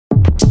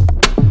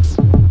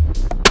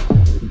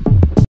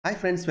Hi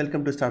friends,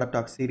 welcome to Startup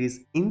Talk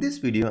series. In this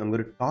video, I'm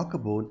going to talk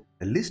about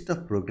a list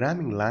of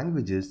programming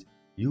languages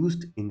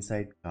used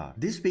inside car.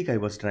 This week I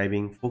was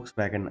driving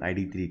Volkswagen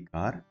ID3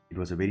 car. It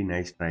was a very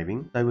nice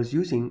driving. I was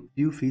using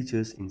few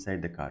features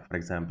inside the car. For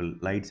example,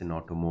 lights in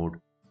auto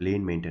mode,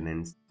 lane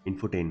maintenance,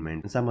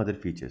 infotainment, and some other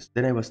features.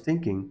 Then I was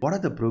thinking, what are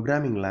the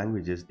programming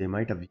languages they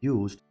might have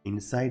used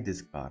inside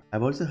this car?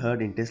 I've also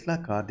heard in Tesla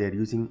car, they're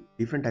using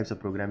different types of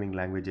programming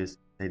languages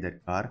inside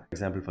that car, for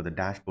example, for the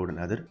dashboard and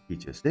other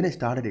features. Then I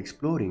started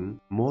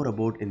exploring more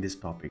about in this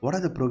topic. What are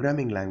the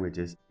programming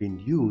languages being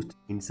used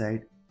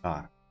inside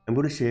car? I'm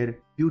going to share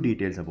few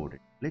details about it.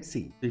 Let's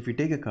see. So if you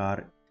take a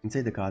car,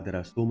 inside the car, there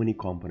are so many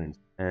components,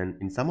 and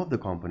in some of the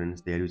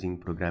components, they are using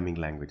programming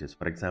languages.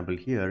 For example,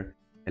 here,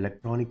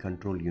 electronic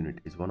control unit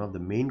is one of the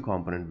main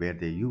component where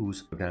they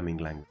use programming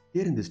language.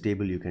 Here in this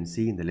table, you can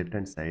see in the left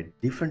hand side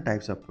different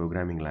types of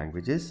programming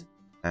languages,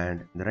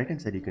 and in the right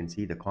hand side you can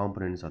see the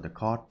components or the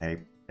car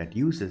type that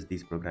uses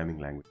these programming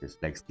languages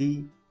like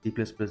C, C++,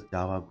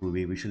 Java,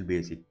 Groovy, Visual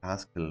Basic,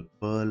 Pascal,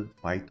 Perl,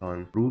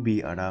 Python, Ruby,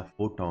 Ada,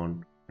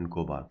 Photon, and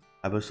Cobol.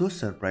 I was so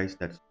surprised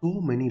that so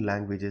many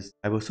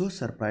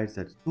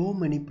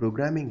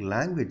programming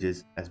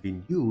languages has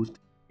been used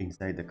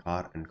inside the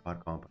car and car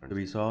components. So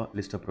we saw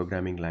list of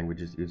programming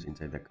languages used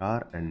inside the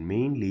car, and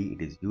mainly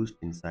it is used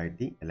inside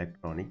the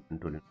electronic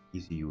control unit,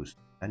 ECUs,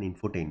 and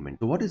infotainment.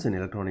 So what is an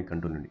electronic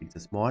control unit? It's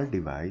a small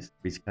device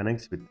which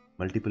connects with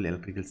multiple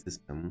electrical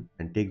systems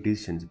and take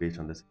decisions based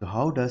on this. So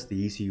how does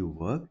the ECU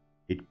work?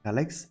 It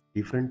collects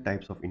different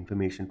types of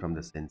information from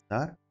the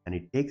sensor and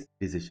it takes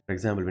decisions. For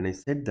example, when I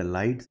set the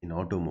lights in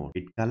auto mode,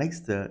 it collects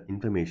the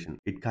information.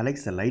 It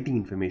collects the lighting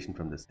information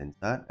from the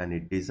sensor and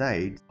it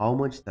decides how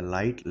much the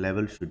light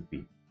level should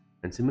be.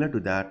 And similar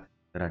to that,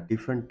 there are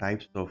different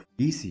types of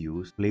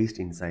ECUs placed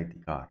inside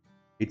the car.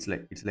 It's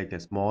like a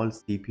small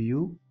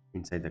CPU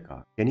inside the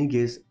car. Can you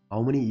guess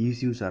how many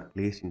ECUs are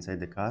placed inside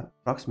the car?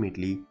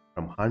 Approximately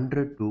from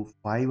 100 to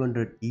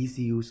 500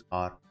 ECUs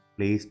are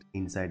placed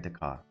inside the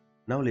car.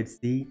 Now let's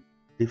see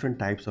different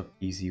types of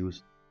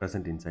ECUs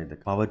present inside the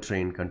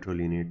powertrain control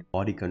unit,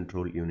 body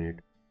control unit,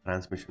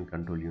 transmission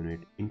control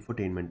unit,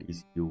 infotainment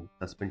ECU,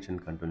 suspension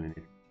control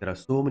unit. There are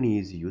so many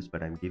ECUs,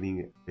 but I'm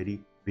giving a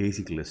very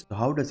basic list. So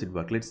how does it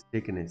work? Let's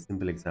take a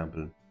simple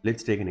example.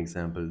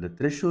 The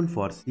threshold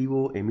for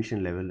CO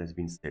emission level has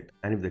been set,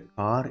 and if the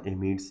car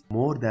emits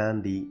more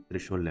than the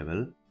threshold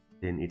level,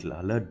 then it will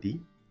alert the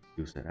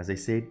user. As I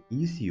said,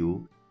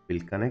 ECU will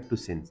connect to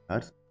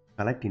sensors,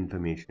 collect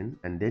information,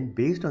 and then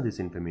based on this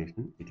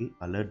information it will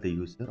alert the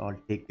user or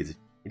take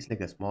decisions. It's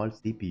like a small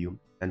CPU,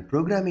 and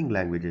programming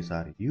languages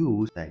are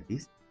used like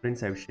this.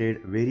 Friends, I've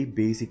shared very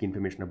basic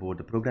information about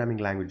the programming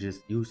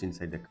languages used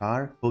inside the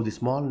car. Hope the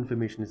small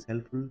information is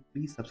helpful.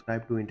 Please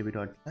subscribe to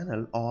InterviewDOT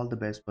channel. All the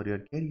best for your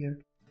career.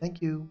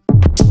 Thank you.